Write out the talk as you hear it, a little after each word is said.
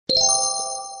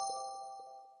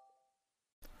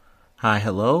Hi,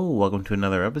 hello. Welcome to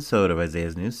another episode of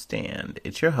Isaiah's Newsstand.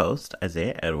 It's your host,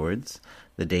 Isaiah Edwards.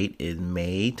 The date is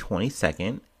May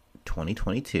 22nd,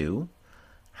 2022.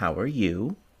 How are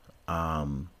you?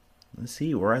 Let's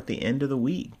see. We're at the end of the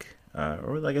week.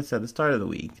 Or like I said, the start of the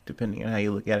week, depending on how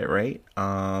you look at it, right?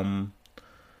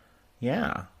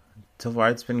 Yeah. So far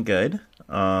it's been good.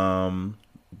 For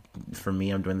me,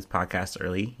 I'm doing this podcast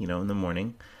early, in the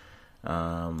morning.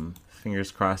 Fingers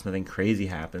crossed nothing crazy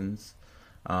happens.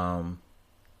 I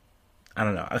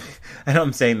don't know. I know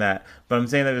I'm saying that, but I'm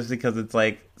saying that just because it's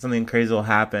like something crazy will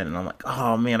happen, and I'm like,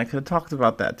 oh man, I could have talked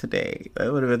about that today.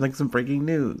 That would have been like some breaking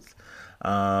news.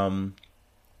 I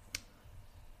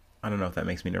don't know if that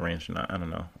makes me deranged or not. I don't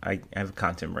know. I have a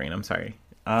content brain. I'm sorry.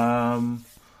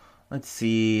 Let's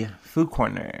see. Food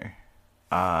corner.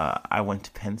 I went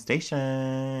to Penn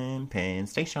Station. Penn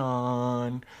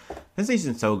Station. Penn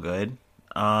Station's so good.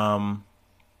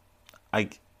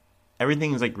 Like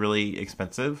everything's like really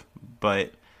expensive,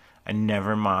 but I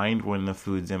never mind when the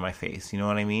food's in my face. You know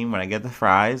what I mean? When I get the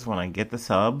fries, when I get the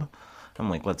sub, I'm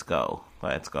like, let's go.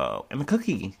 Let's go. And the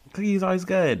cookie. The cookie is always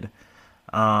good.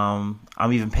 I'm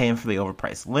even paying for the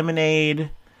overpriced lemonade.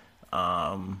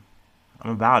 I'm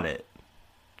about it.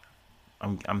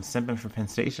 I'm simping for Penn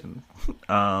Station.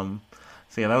 So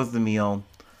yeah, that was the meal.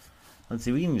 Let's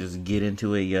see, we can just get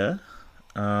into it, yeah.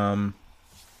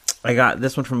 I got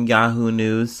this one from Yahoo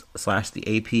News /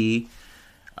 the AP.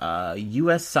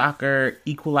 U.S. soccer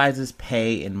equalizes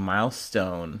pay in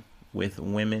milestone with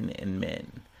women and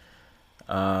men.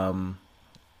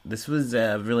 This was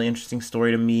a really interesting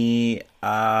story to me.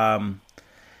 And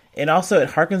also it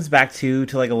harkens back to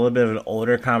like a little bit of an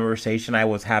older conversation I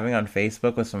was having on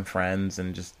Facebook with some friends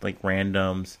and just like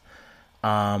randoms,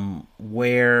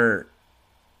 where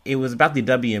it was about the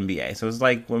WNBA. So it was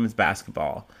like women's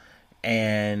basketball.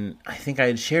 And I think I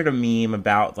had shared a meme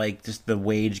about like just the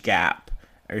wage gap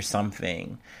or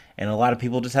something, and a lot of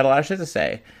people just had a lot of shit to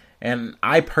say. And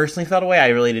I personally felt away. I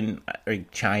really didn't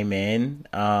like chime in,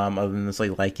 other than this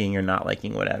like liking or not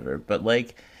liking whatever. But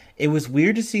like, it was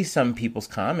weird to see some people's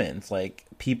comments. Like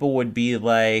people would be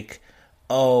like,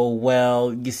 "Oh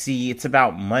well, you see, it's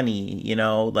about money.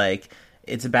 Like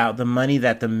it's about the money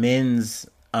that the men's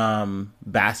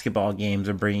basketball games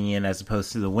are bringing in as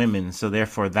opposed to the women, so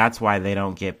therefore that's why they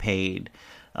don't get paid."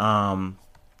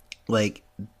 Like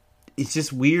it's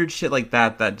just weird shit like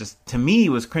that just to me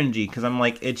was cringy, because I'm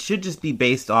like, it should just be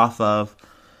based off of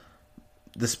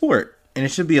the sport, and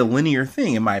it should be a linear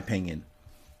thing in my opinion.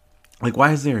 Like,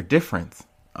 why is there a difference?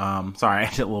 Sorry, I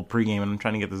did a little pregame and I'm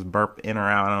trying to get this burp in or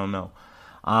out. I don't know.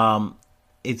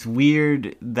 It's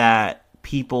weird that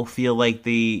people feel like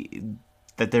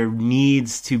that there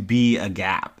needs to be a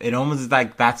gap. It almost is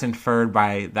like that's inferred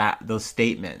by those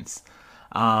statements.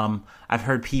 I've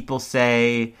heard people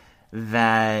say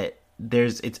that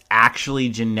it's actually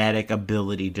genetic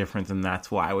ability difference, and that's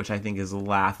why, which I think is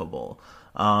laughable.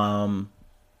 I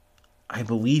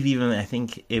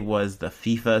think it was the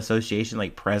FIFA Association,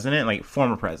 like president, like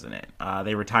former president.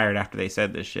 They retired after they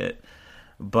said this shit.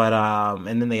 But,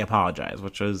 and then they apologized,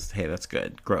 which was, hey, that's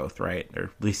good. Growth, right? Or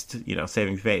at least,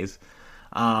 saving face.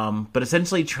 But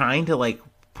essentially trying to like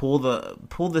pull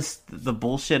the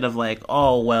bullshit of like,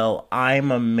 oh well,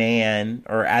 I'm a man,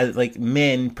 or as like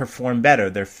men perform better,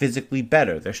 they're physically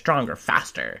better, they're stronger,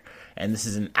 faster, and this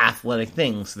is an athletic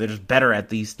thing, so they're just better at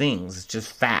these things. It's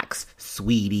just facts,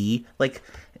 sweetie. Like,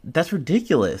 that's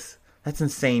ridiculous. That's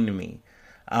insane to me.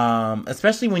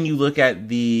 Especially when you look at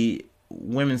the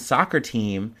women's soccer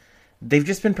team, they've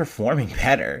just been performing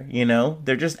better.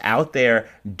 They're just out there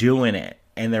doing it,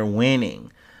 and they're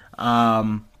winning.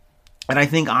 And I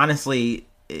think, honestly,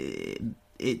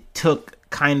 it took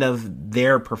kind of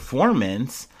their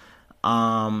performance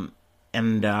and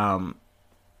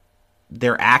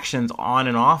their actions on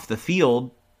and off the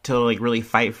field to like really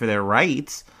fight for their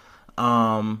rights,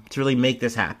 to really make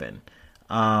this happen.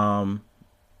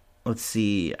 Let's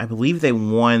see. I believe they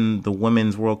won the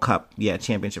Women's World Cup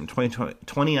championship in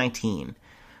 2019.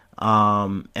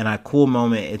 And a cool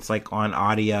moment, it's like on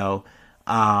audio,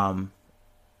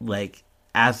 like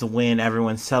as the win,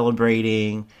 everyone's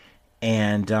celebrating,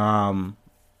 and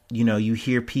you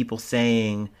hear people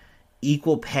saying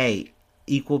equal pay,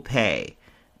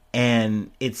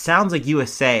 and it sounds like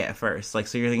USA at first, like,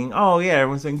 so you're thinking, oh yeah,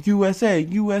 everyone's saying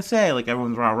USA, like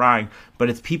everyone's rah-rahing, but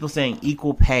it's people saying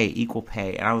equal pay,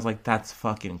 and I was like, that's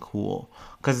fucking cool,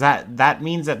 because that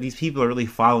means that these people are really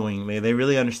following, they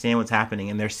really understand what's happening,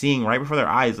 and they're seeing right before their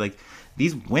eyes, like,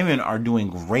 these women are doing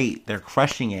great, they're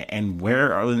crushing it, and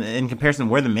in comparison,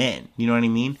 we're the men, you know what I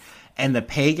mean? And the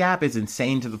pay gap is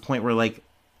insane to the point where, like,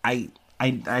 I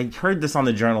I heard this on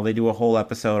the Journal. They do a whole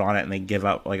episode on it, and they give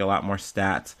up like a lot more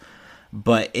stats.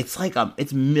 But it's like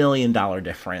it's $1 million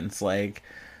difference. Like,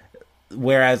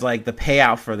 whereas like the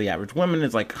payout for the average woman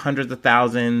is like hundreds of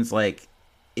thousands. Like,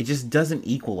 it just doesn't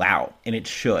equal out, and it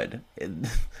should.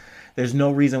 There's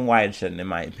no reason why it shouldn't, in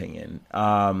my opinion.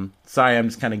 Sorry, I'm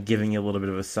just kind of giving you a little bit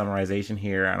of a summarization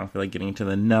here. I don't feel like getting into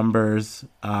the numbers.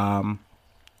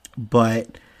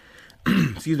 But,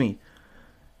 excuse me,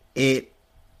 it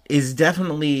is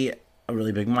definitely a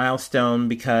really big milestone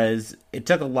because it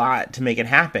took a lot to make it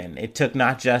happen. It took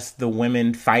not just the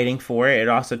women fighting for it, it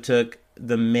also took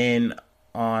the men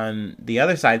on the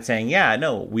other side saying, yeah,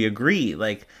 no, we agree.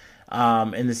 Like,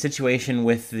 in the situation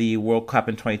with the World Cup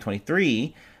in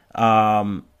 2023,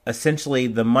 essentially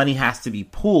the money has to be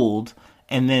pooled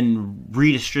and then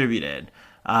redistributed.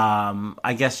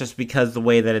 I guess just because the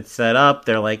way that it's set up,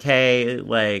 they're like, hey,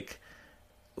 like,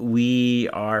 we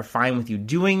are fine with you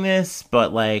doing this,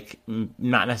 but like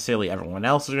not necessarily everyone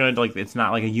else is going to, like, it's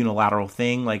not like a unilateral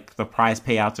thing. Like, the prize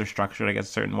payouts are structured, I guess,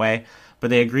 a certain way, but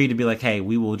they agree to be like, hey,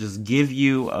 we will just give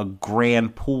you a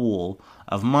grand pool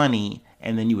of money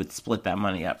and then you would split that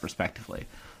money up respectively.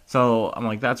 So I'm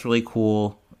like, that's really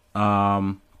cool.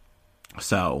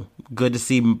 So good to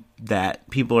see that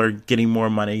people are getting more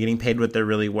money, getting paid what they're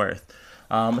really worth.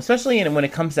 Especially when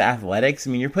it comes to athletics. I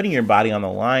mean, you're putting your body on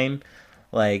the line.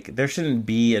 Like, there shouldn't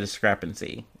be a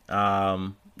discrepancy.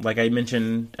 Like I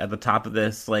mentioned at the top of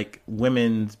this, like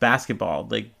women's basketball,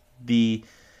 like the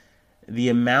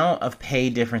amount of pay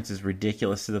difference is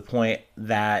ridiculous to the point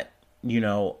that, you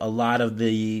know, a lot of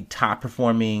the top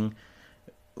performing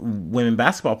women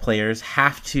basketball players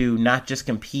have to not just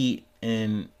compete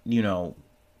in, you know,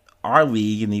 our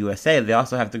league in the USA, they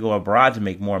also have to go abroad to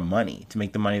make more money, to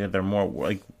make the money that they're more,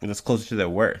 like, that's closer to their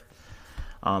worth.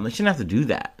 They shouldn't have to do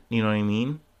that. You know what I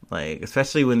mean? Like,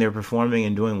 especially when they're performing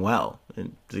and doing well.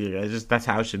 And just, that's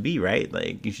how it should be, right?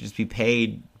 Like, you should just be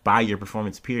paid by your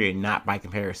performance, period, not by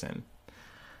comparison.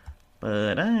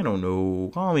 But I don't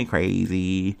know. Call me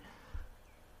crazy.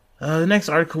 The next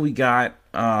article we got,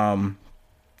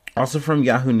 also from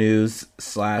Yahoo News /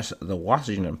 The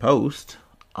Washington Post.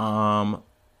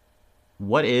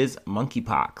 What is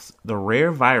monkeypox? The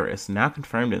rare virus now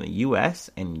confirmed in the U.S.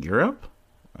 and Europe?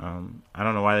 I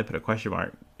don't know why they put a question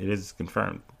mark. It is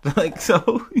confirmed. Like,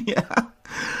 so, yeah.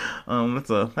 That's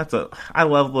a, I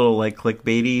love little, like,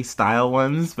 clickbaity style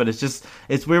ones, but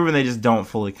it's weird when they just don't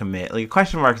fully commit. Like, a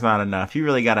question mark's not enough. You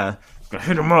really gotta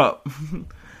hit them up.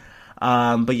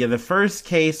 But yeah, the first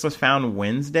case was found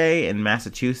Wednesday in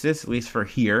Massachusetts, at least for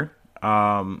here.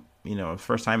 You know,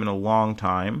 first time in a long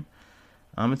time.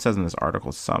 It says in this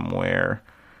article somewhere.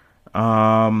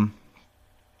 But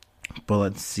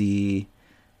let's see.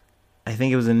 I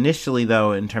think it was initially,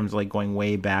 though, in terms of like going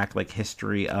way back, like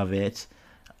history of it.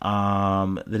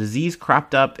 The disease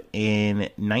cropped up in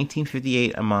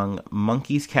 1958 among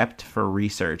monkeys kept for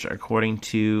research, according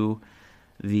to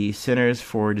the Centers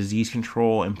for Disease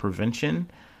Control and Prevention.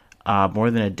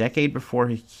 More than a decade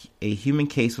before a human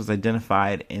case was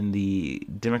identified in the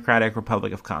Democratic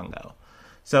Republic of Congo.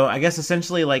 So I guess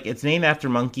essentially, like, it's named after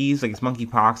monkeys, like it's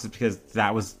monkeypox, because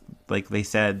that was, like they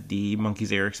said, the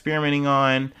monkeys they were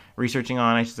researching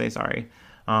on, I should say, sorry.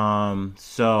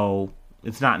 So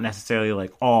it's not necessarily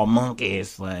like all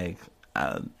monkeys, like,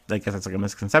 I guess that's like a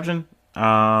misconception.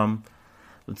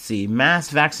 Let's see,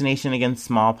 mass vaccination against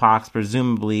smallpox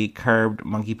presumably curbed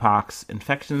monkeypox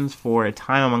infections for a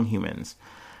time among humans.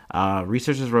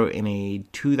 Researchers wrote in a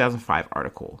 2005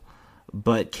 article.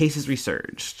 But cases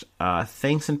resurged,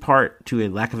 thanks in part to a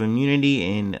lack of immunity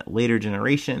in later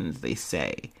generations, they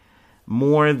say.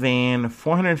 More than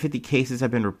 450 cases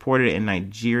have been reported in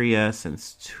Nigeria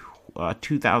since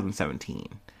 2017.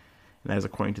 And that is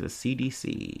according to the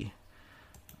CDC.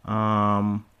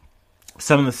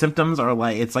 Some of the symptoms are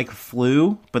like, it's like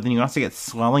flu, but then you also get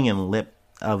swelling in the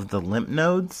lymph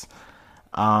nodes.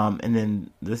 And then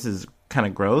this is kind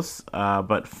of gross,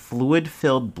 but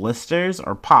fluid-filled blisters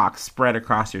or pox spread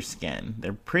across your skin.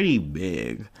 They're pretty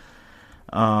big.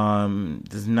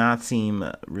 Does not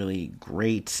seem really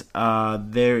great.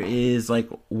 There is like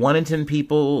 1 in 10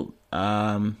 people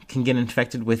can get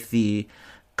infected with the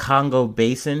Congo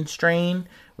Basin strain,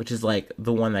 which is like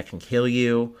the one that can kill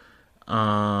you.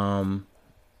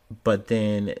 But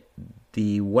then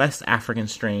the West African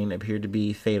strain appeared to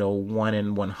be fatal 1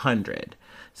 in 100.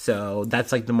 So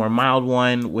that's like the more mild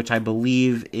one, which I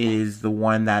believe is the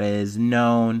one that is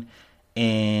known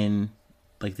in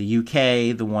like the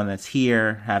UK. The one that's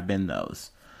here have been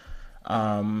those.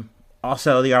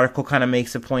 Also, the article kind of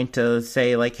makes a point to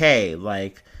say like, hey,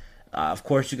 like, of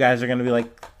course you guys are going to be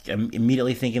like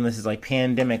immediately thinking this is like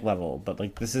pandemic level, but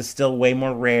like this is still way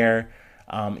more rare.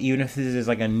 Even if this is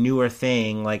like a newer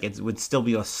thing, like it would still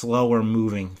be a slower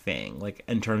moving thing, like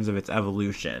in terms of its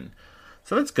evolution.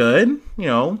 So that's good, you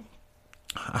know.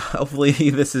 Hopefully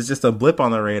this is just a blip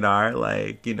on the radar,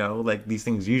 like, you know, like these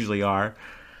things usually are.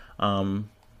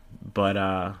 But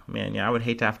man, yeah, I would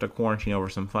hate to have to quarantine over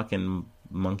some fucking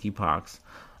monkeypox.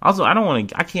 Also,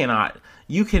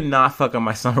 you cannot fuck up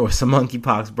my summer with some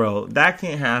monkeypox, bro. That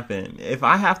can't happen. If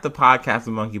I have to podcast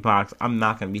with monkeypox, I'm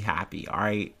not gonna be happy,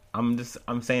 alright? I'm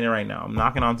saying it right now. I'm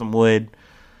knocking on some wood.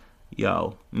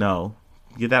 Yo, no.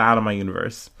 Get that out of my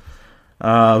universe.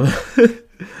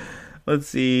 Let's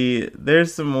see.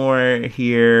 There's some more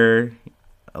here.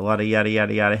 A lot of yada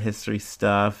yada yada history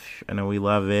stuff. I know we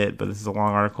love it, but this is a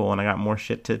long article and I got more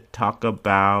shit to talk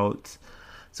about.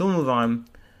 So we'll move on.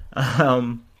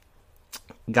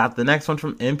 Got the next one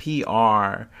from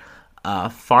NPR.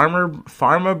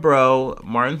 Pharma bro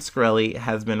Martin Shkreli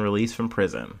has been released from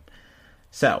prison.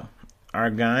 So, our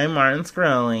guy Martin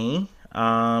Shkreli,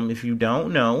 if you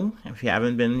don't know, if you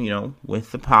haven't been, you know,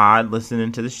 with the pod,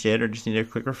 listening to the shit, or just need a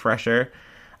quick refresher,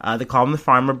 they call him the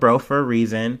Pharma bro for a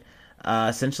reason.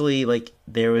 Essentially, like,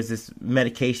 there was this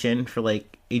medication for,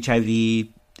 like, HIV,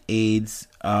 AIDS.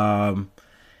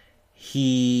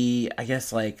 He, I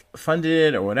guess, like, funded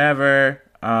it or whatever.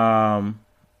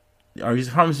 Or he's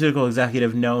a pharmaceutical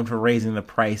executive known for raising the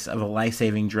price of a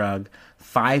life-saving drug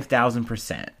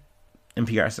 5,000%.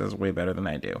 NPR says way better than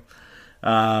I do.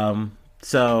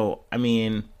 So, I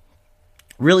mean,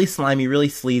 really slimy, really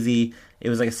sleazy. It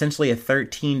was like essentially a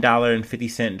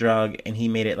 $13.50 drug, and he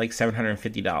made it like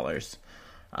 $750.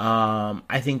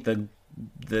 I think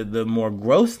the more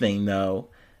gross thing, though,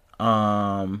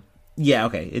 yeah,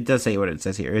 okay, it does say what it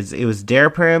says here. It was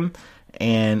Daraprim,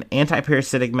 an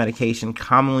antiparasitic medication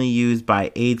commonly used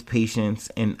by AIDS patients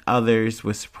and others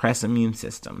with suppressed immune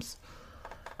systems.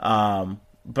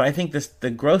 But I think the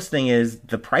gross thing is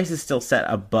the price is still set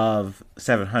above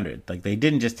 $700. Like, they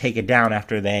didn't just take it down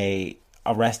after they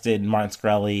arrested Martin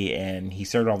Shkreli and he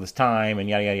served all this time and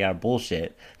yada yada yada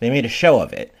bullshit. They made a show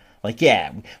of it. Like,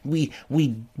 yeah, we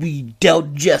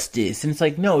dealt justice. And it's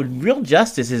like, no, real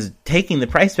justice is taking the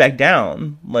price back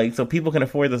down, like, so people can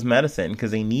afford this medicine because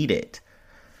they need it.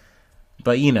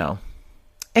 But, you know,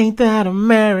 ain't that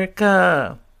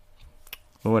America?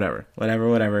 Or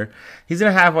whatever. He's in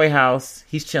a halfway house.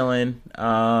 He's chilling.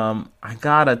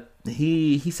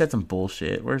 He said some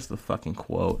bullshit. Where's the fucking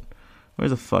quote? You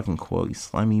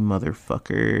slimy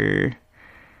motherfucker.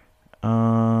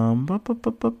 I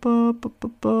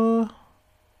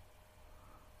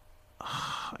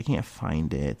can't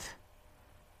find it.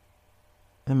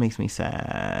 That makes me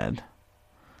sad.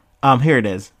 Here it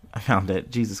is. I found it.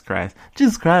 Jesus Christ.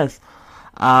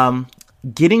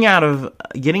 Getting out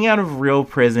of real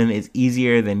prison is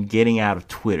easier than getting out of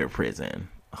Twitter prison.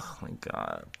 Oh my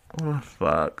god. What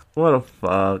a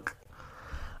fuck.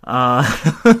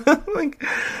 Like,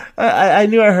 I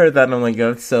knew I heard that and I'm like,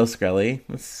 oh, it's so Shkreli.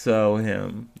 It's so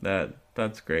him.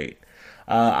 That's great.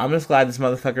 I'm just glad this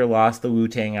motherfucker lost the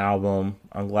Wu-Tang album.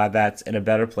 I'm glad that's in a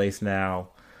better place now.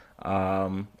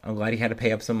 I'm glad he had to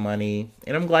pay up some money.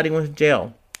 And I'm glad he went to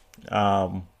jail.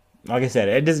 Like I said,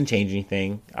 it doesn't change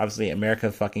anything. Obviously,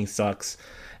 America fucking sucks.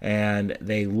 And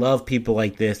they love people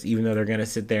like this, even though they're going to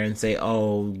sit there and say,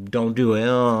 oh, don't do it.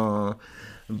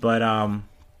 But,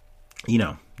 you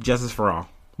know, justice for all.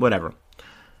 Whatever.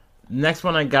 Next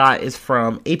one I got is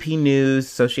from AP News,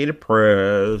 Associated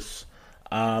Press.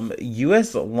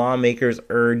 U.S. lawmakers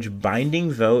urge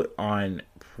binding vote on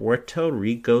Puerto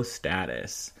Rico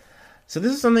status. So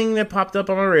this is something that popped up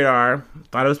on my radar.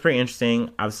 Thought it was pretty interesting.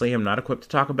 Obviously, I'm not equipped to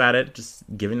talk about it. Just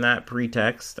giving that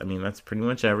pretext. I mean, that's pretty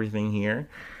much everything here.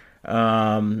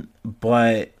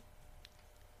 But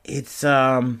it's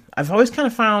I've always kind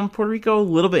of found Puerto Rico a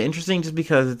little bit interesting, just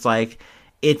because it's like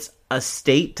it's a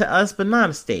state to us, but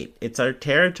not a state. It's our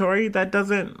territory that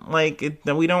doesn't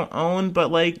that we don't own, but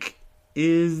like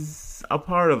is a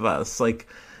part of us. Like,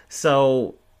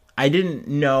 so. I didn't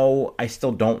know, I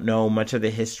still don't know much of the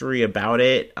history about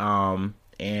it, and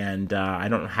I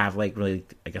don't have, like, really,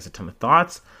 I guess, a ton of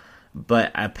thoughts,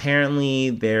 but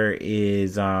apparently there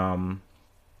is a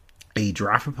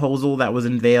draft proposal that was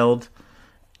unveiled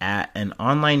at an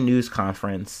online news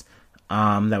conference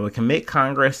that would commit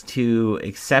Congress to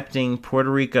accepting Puerto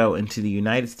Rico into the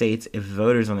United States if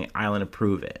voters on the island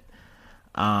approve it.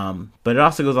 But it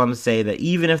also goes on to say that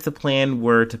even if the plan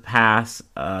were to pass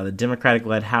the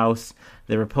Democratic-led House,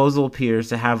 the proposal appears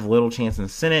to have little chance in the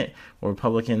Senate, where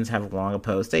Republicans have long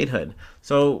opposed statehood.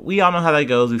 So we all know how that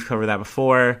goes. We've covered that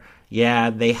before. Yeah,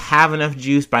 they have enough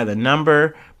juice by the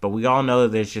number, but we all know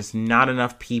that there's just not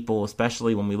enough people,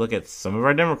 especially when we look at some of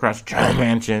our Democrats, Joe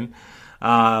Manchin.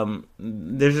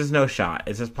 There's just no shot.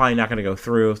 It's just probably not going to go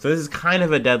through. So this is kind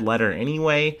of a dead letter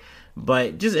anyway,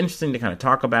 but just interesting to kind of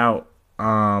talk about.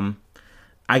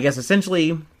 I guess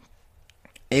essentially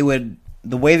the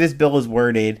way this bill is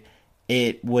worded,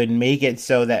 it would make it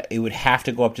so that it would have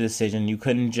to go up to decision. You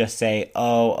couldn't just say,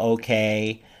 oh,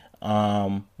 okay,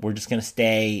 we're just going to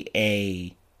stay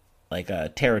a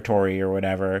territory or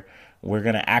whatever. We're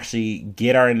going to actually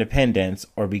get our independence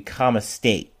or become a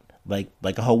state, like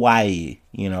a Hawaii,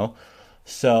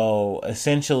 So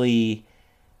essentially,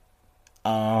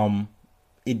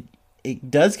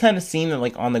 it does kind of seem that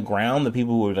like on the ground, the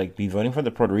people who would like be voting for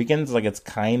the Puerto Ricans, like it's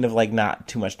kind of like not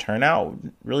too much turnout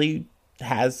really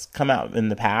has come out in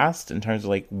the past in terms of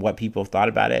like what people have thought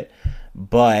about it.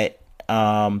 But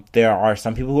there are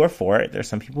some people who are for it. There's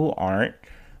some people who aren't.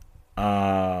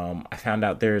 I found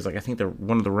out there's I think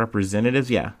one of the representatives.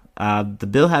 Yeah. The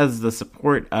bill has the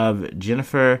support of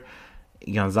Jennifer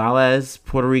Gonzalez,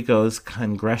 Puerto Rico's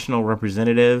congressional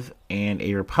representative, and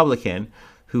a Republican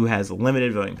who has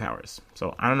limited voting powers.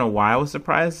 So I don't know why I was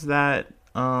surprised that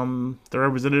the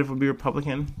representative would be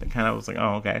Republican. That kind of was like,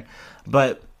 oh, okay.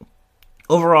 But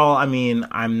overall, I mean,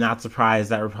 I'm not surprised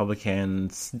that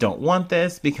Republicans don't want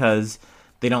this because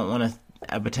they don't want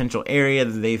a potential area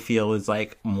that they feel is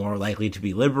like more likely to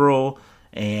be liberal,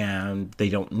 and they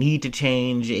don't need to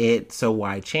change it. So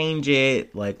why change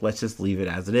it? Like, let's just leave it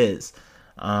as it is.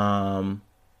 There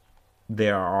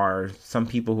are some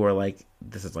people who are like,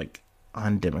 this is like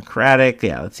undemocratic.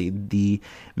 Yeah, let's see. The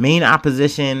main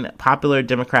opposition, Popular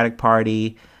Democratic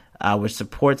Party, which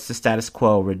supports the status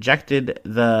quo, rejected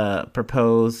the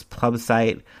proposed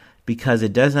plebiscite because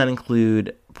it does not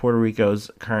include Puerto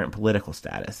Rico's current political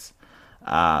status.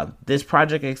 This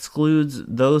project excludes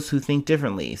those who think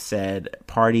differently, said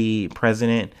party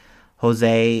president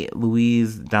Jose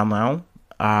Luis Dalmau,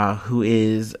 who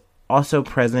is also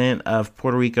president of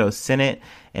Puerto Rico's Senate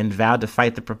and vowed to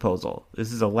fight the proposal.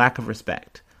 This is a lack of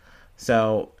respect.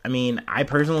 So, I mean, I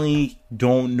personally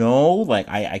don't know. Like,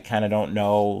 I kind of don't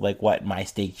know, like, what my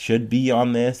stake should be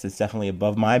on this. It's definitely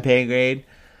above my pay grade.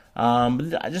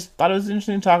 But I just thought it was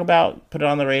interesting to talk about, put it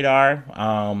on the radar.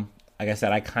 Like I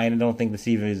said, I kind of don't think this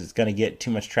even is going to get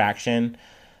too much traction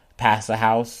past the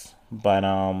House. But,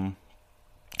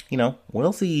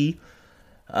 we'll see.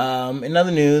 In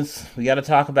other news, we got to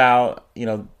talk about,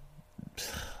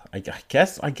 I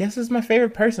guess it's my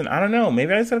favorite person. I don't know.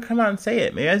 Maybe I just gotta come out and say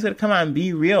it. Maybe I just gotta come out and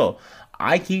be real.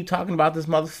 I keep talking about this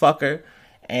motherfucker,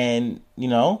 and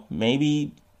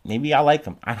maybe I like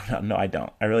him. I don't know. No, I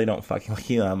don't. I really don't fucking like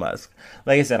Elon Musk.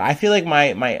 Like I said, I feel like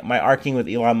my arcing with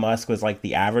Elon Musk was like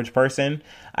the average person.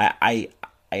 I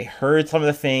heard some of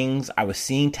the things. I was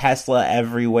seeing Tesla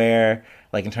everywhere,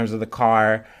 like in terms of the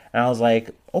car. And I was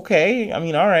like, okay, I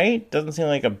mean, all right. Doesn't seem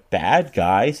like a bad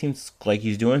guy. Seems like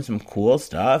he's doing some cool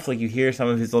stuff. Like, you hear some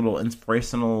of his little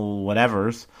inspirational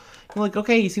whatevers. You're like,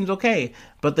 okay, he seems okay.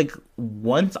 But, like,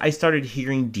 once I started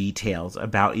hearing details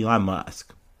about Elon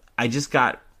Musk, I just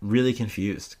got really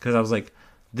confused. Because I was like,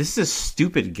 this is a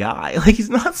stupid guy. Like, he's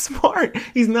not smart.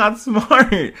 He's not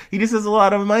smart. He just has a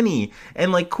lot of money.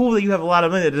 And, like, cool that you have a lot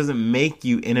of money. That doesn't make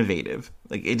you innovative.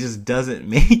 Like, it just doesn't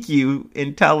make you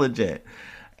intelligent.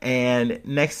 And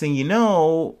next thing you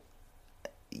know,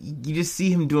 you just see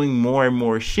him doing more and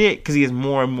more shit because he has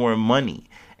more and more money.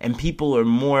 And people are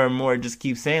more and more just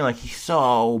keep saying, like, he's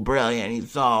so brilliant,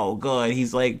 he's so good,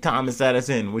 he's like Thomas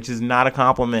Edison, which is not a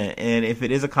compliment. And if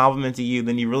it is a compliment to you,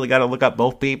 then you really got to look up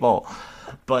both people.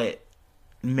 But,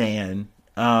 man,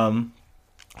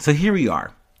 so here we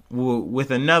are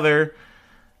with another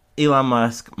Elon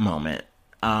Musk moment.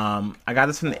 I got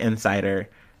this from the Insider.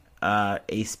 A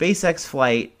SpaceX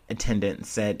flight attendant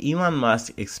said Elon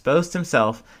Musk exposed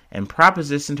himself and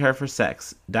propositioned her for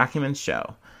sex. Documents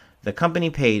show. The company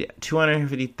paid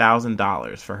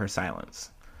 $250,000 for her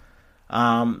silence.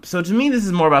 So to me, this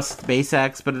is more about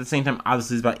SpaceX, but at the same time,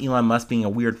 obviously, it's about Elon Musk being a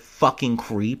weird fucking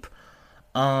creep.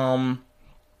 But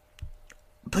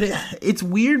it's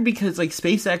weird because, like,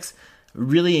 SpaceX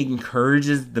really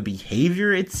encourages the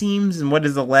behavior, it seems, and what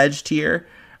is alleged here.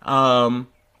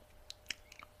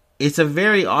 It's a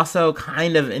very also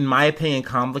kind of, in my opinion,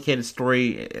 complicated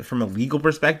story from a legal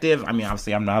perspective. I mean,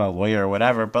 obviously, I'm not a lawyer or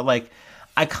whatever, but, like,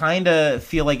 I kind of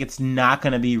feel like it's not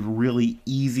going to be really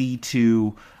easy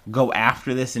to go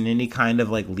after this in any kind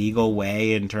of, like, legal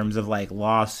way in terms of, like,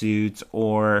 lawsuits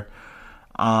or,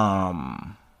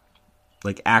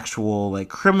 like, actual, like,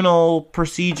 criminal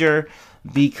procedure.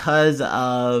 because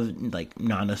of like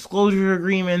non-disclosure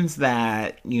agreements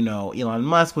that, you know, Elon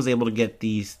Musk was able to get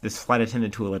this flight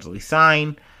attendant to allegedly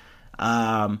sign.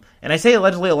 And I say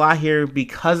allegedly a lot here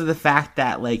because of the fact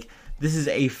that, like, this is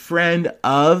a friend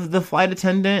of the flight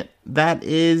attendant that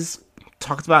is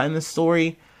talked about in this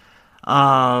story.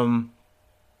 I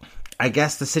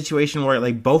guess the situation where,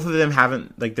 like, both of them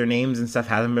haven't, like, their names and stuff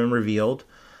haven't been revealed.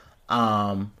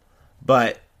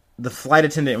 But the flight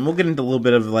attendant, and we'll get into a little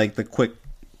bit of, like, the quick,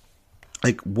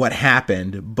 like, what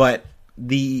happened, but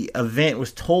the event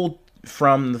was told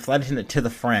from the flight attendant to the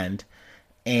friend,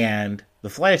 and the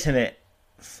flight attendant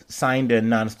signed a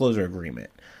non-disclosure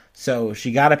agreement. So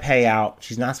she got a payout.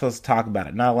 She's not supposed to talk about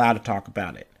it, not allowed to talk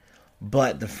about it.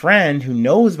 But the friend who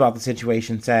knows about the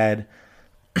situation said,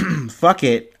 fuck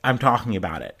it, I'm talking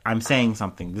about it. I'm saying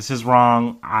something. This is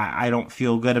wrong. I don't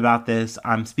feel good about this.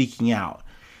 I'm speaking out.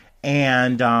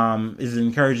 And is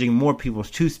encouraging more people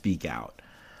to speak out.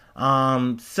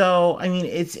 So, I mean,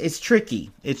 it's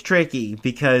tricky. It's tricky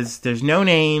because there's no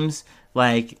names,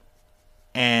 like,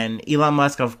 and Elon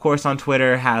Musk, of course, on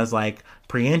Twitter has, like,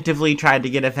 preemptively tried to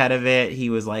get ahead of it. He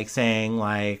was, like, saying,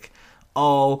 like,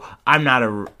 oh, I'm not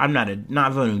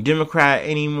voting Democrat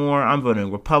anymore. I'm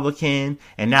voting Republican.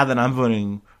 And now that I'm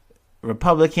voting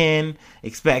Republican,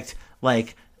 expect,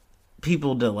 like,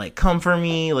 people to, like, come for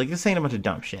me. Like, just saying a bunch of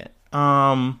dumb shit.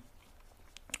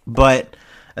 But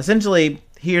essentially,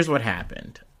 here's what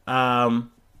happened.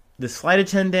 This flight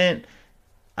attendant,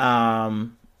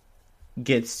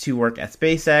 gets to work at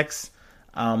SpaceX.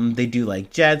 They do,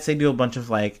 like, jets. They do a bunch of,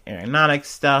 like, aeronautics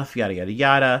stuff, yada, yada,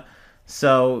 yada.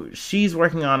 So she's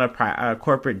working on a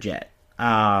corporate jet.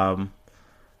 Now,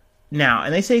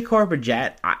 and they say corporate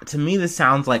jet. To me, this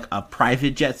sounds like a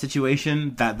private jet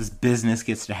situation that this business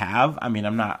gets to have. I mean,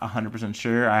 I'm not 100%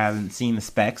 sure. I haven't seen the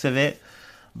specs of it.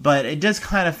 But it does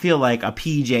kind of feel like a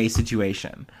PJ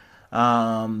situation.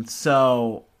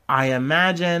 So I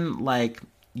imagine, like,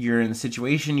 you're in the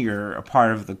situation, you're a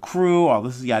part of the crew, all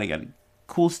this yada yada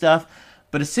cool stuff.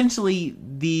 But essentially,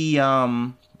 the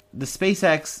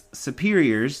SpaceX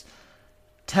superiors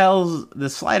tells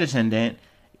this flight attendant,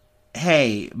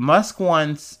 hey, Musk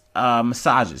wants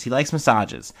massages. He likes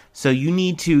massages. So you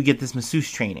need to get this masseuse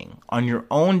training on your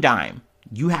own dime.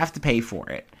 You have to pay for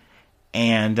it.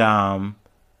 And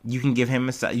you can give him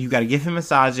you got to give him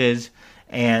massages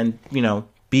and, you know,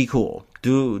 be cool.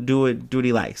 Do what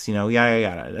he likes, you know, yada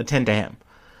yada. Attend to him.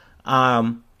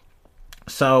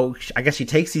 So I guess she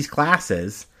takes these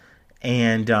classes,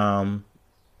 and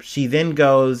she then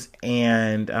goes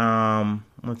and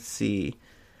let's see.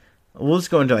 We'll just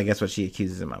go into, I guess, what she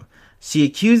accuses him of. She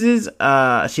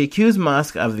accused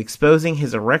Musk of exposing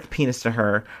his erect penis to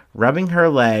her, rubbing her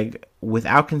leg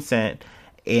without consent,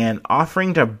 and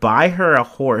offering to buy her a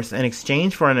horse in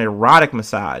exchange for an erotic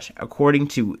massage, according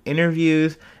to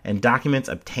interviews and documents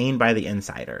obtained by the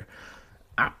Insider.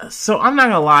 So I'm not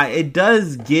gonna lie, it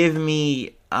does give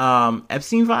me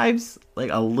Epstein vibes, like,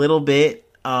 a little bit.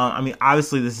 I mean,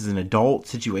 obviously this is an adult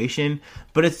situation,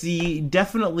 but it's the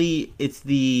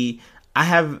I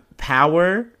have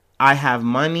power, I have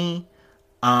money,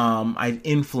 I have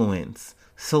influence.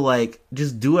 So, like,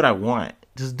 just do what I want.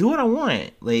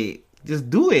 Like, just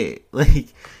do it. Like,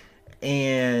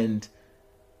 and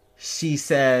she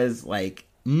says, like,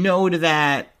 no to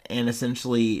that, and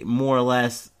essentially, more or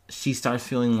less, she starts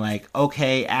feeling like,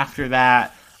 okay, after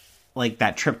that, like,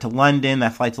 that trip to London,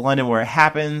 that flight to London where it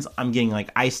happens, I'm getting, like,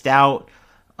 iced out.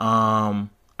 I'm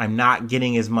not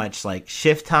getting as much, like,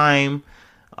 shift time.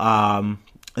 And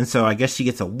so I guess she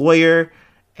gets a lawyer,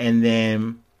 and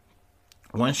then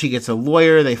once she gets a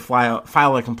lawyer, they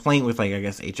file a complaint with, like, I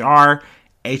guess, HR.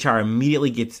 HR immediately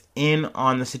gets in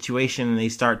on the situation, and they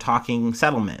start talking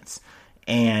settlements,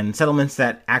 and settlements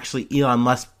that actually Elon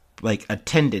Musk, like,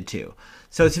 attended to.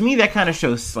 So to me, that kind of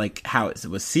shows, like, how it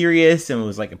was serious and it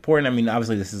was, like, important. I mean,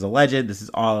 obviously this is alleged. This is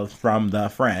all from the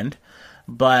friend,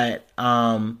 but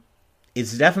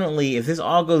it's definitely, if this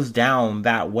all goes down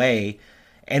that way,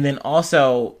 and then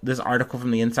also this article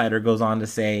from the Insider goes on to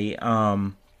say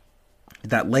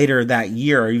that later that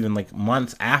year, or even, like,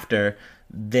 months after,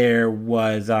 there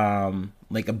was,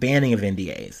 like, a banning of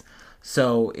NDAs.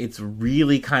 So it's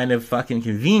really kind of fucking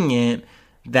convenient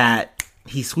that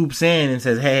he swoops in and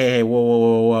says, hey,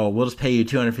 whoa, we'll just pay you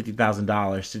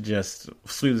 $250,000 to just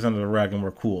sweep this under the rug and we're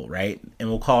cool, right? And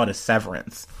we'll call it a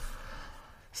severance.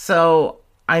 So,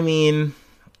 I mean,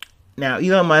 now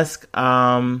Elon Musk,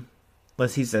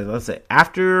 let's say,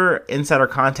 after Insider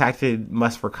contacted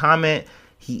Musk for comment,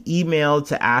 he emailed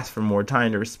to ask for more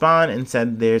time to respond and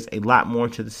said there's a lot more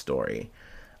to the story.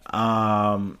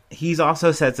 He's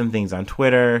also said some things on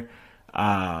Twitter,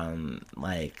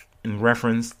 like, and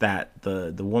referenced that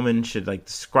the woman should like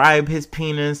describe his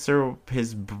penis or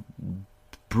his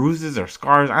bruises or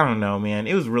scars. I don't know, man.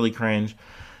 It was really cringe.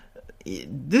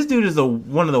 This dude is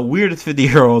one of the weirdest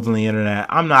 50-year-olds on the internet.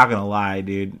 I'm not gonna lie,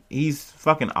 dude. He's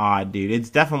fucking odd, dude.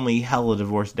 It's definitely hella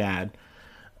divorced dad.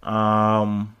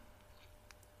 I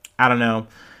don't know.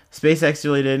 SpaceX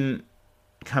really didn't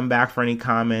come back for any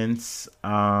comments.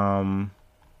 I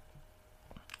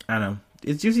don't know.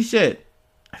 It's juicy shit.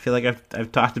 I feel like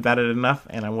I've talked about it enough,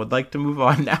 and I would like to move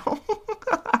on now.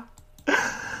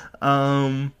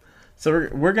 So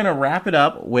we're gonna wrap it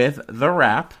up with the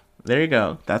wrap. There you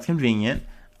go. That's convenient.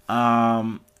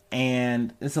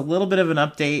 And it's a little bit of an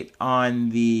update on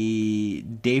the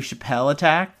Dave Chappelle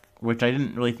attack, which I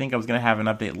didn't really think I was going to have an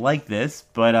update like this,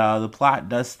 but the plot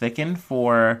does thicken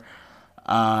for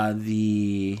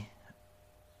the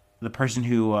person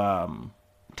who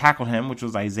tackled him, which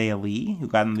was Isaiah Lee, who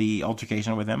got in the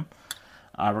altercation with him.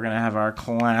 We're going to have our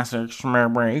classic smear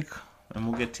break, and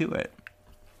we'll get to it.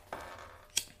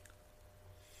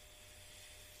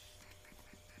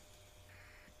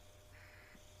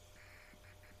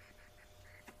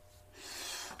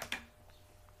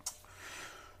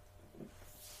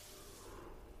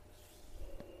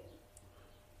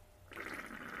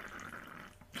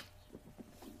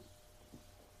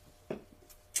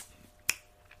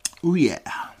 Ooh, yeah.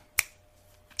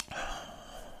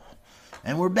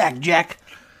 And we're back, Jack.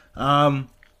 But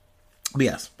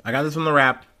yes, I got this from the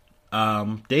Wrap.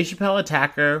 Dave Chappelle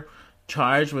attacker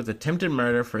charged with attempted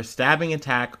murder for stabbing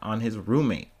attack on his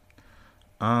roommate.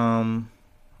 Let's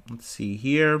see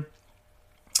here.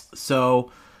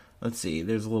 So, let's see.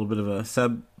 There's a little bit of a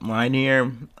sub-line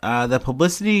here. The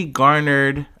publicity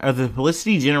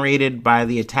generated by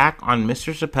the attack on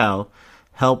Mr. Chappelle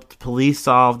helped police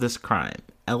solve this crime.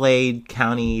 LA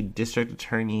County District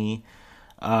Attorney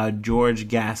George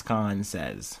Gascon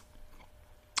says.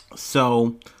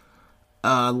 So,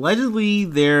 allegedly,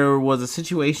 there was a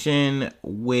situation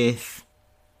with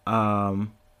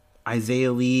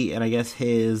Isaiah Lee and I guess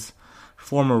his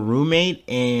former roommate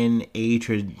in a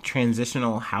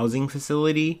transitional housing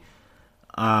facility.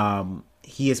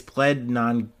 He's pled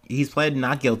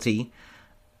not guilty.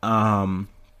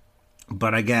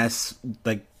 But I guess,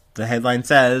 like the headline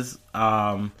says,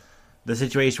 the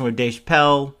situation with Dave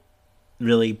Chappelle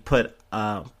really put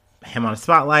him on a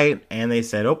spotlight, and they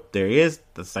said, oh, there he is.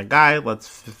 That's that guy. Let's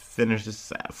finish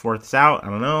this fourths out. I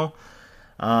don't know.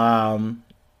 I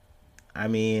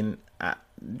mean,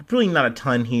 really not a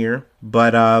ton here,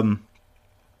 but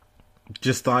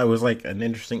just thought it was like an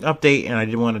interesting update, and I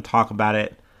did want to talk about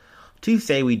it to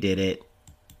say we did it.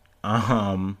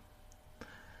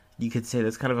 You could say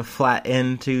that's kind of a flat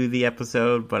end to the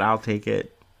episode, but I'll take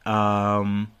it.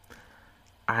 I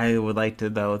would like to,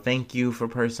 though, thank you for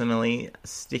personally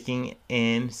staying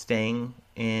in.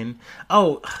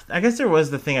 Oh, I guess there was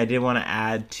the thing I did want to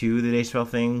add to the Dave Chappelle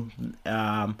thing.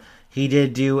 He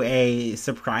did do a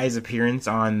surprise appearance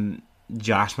on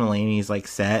Josh Mulaney's like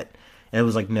set. It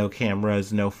was like no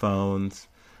cameras, no phones.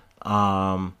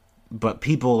 But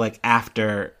people like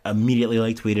after immediately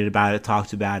like tweeted about it,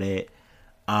 talked about it.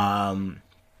 And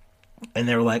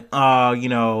they were like, oh, you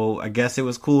know, I guess it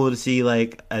was cool to see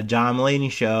like a John Mulaney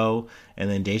show, and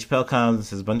then Dave Chappelle comes and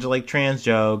says a bunch of like trans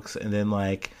jokes, and then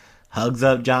like hugs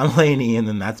up John Mulaney, and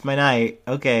then that's my night.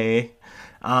 Okay.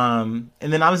 And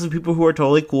then obviously people who are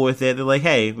totally cool with it, they're like,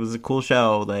 hey, it was a cool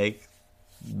show, like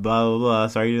blah blah blah,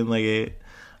 sorry you didn't like it.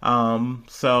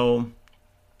 So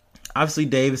obviously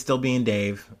Dave is still being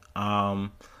Dave.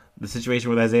 The situation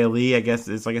with Isaiah Lee, I guess,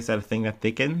 is, like I said, a thing that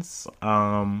thickens.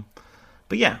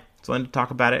 But yeah, so I wanted to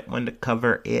talk about it, wanted to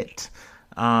cover it.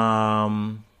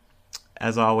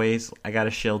 As always, I got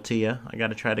to shill to you. I got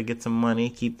to try to get some money,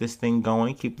 keep this thing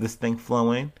going, keep this thing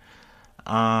flowing.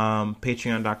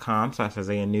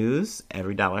 Patreon.com/Isaiah News.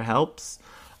 Every dollar helps.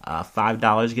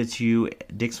 $5 gets you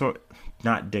Dick Sword.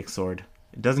 Not Dick Sword.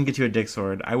 It doesn't get you a Dick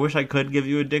Sword. I wish I could give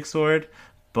you a Dick Sword,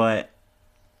 but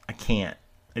I can't.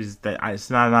 It's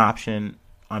not an option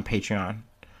on Patreon.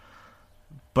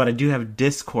 But I do have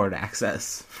Discord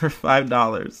access for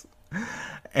 $5.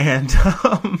 And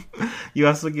you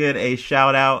also get a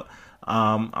shout out.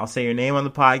 I'll say your name on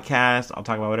the podcast. I'll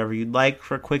talk about whatever you'd like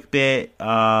for a quick bit.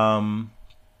 So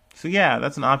yeah,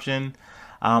 that's an option.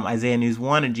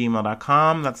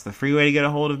 IsaiahNews1@gmail.com. That's the free way to get a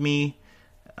hold of me.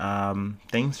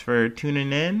 Thanks for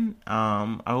tuning in.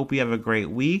 I hope you have a great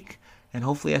week. And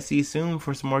hopefully I see you soon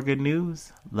for some more good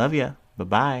news. Love ya.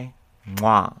 Bye-bye.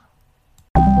 Mwah.